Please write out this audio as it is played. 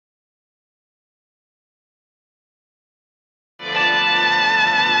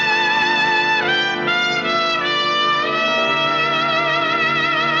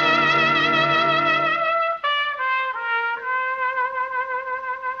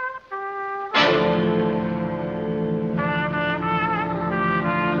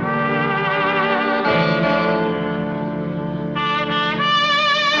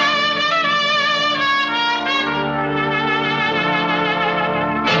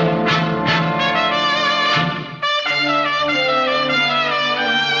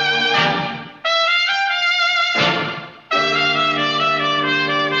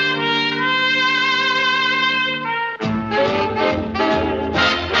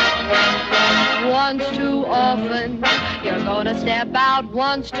You're gonna step out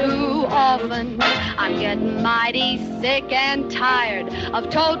once too often. I'm getting mighty sick and tired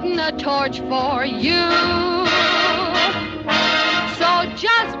of toting a torch for you. So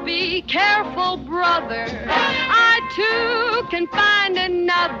just be careful, brother. I too can find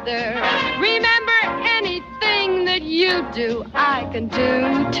another. Remember, anything that you do, I can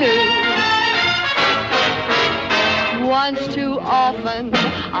do too. Once too often,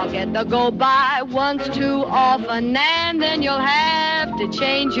 I'll get the go-by once too often, and then you'll have to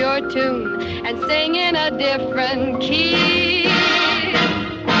change your tune and sing in a different key.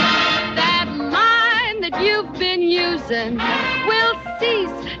 That line that you've been using will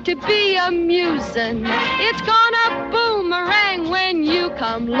cease to be amusing. It's gonna boomerang when you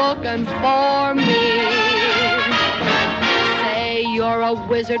come looking for me. Say you're a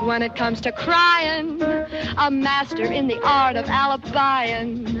wizard when it comes to crying, a master in the art of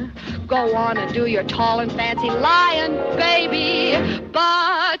alibiing. Go on and do your tall and fancy lying, baby.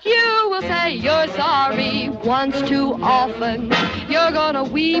 But you will say you're sorry once too often. You're gonna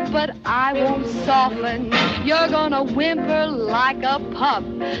weep, but I won't soften. You're gonna whimper like a pup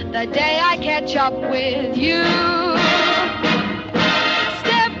the day I catch up with you.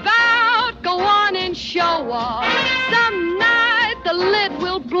 Step out, go on and show off. Some night the lid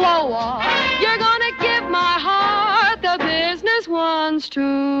will blow off. You're gonna give my heart the business once too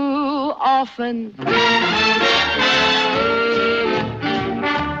often.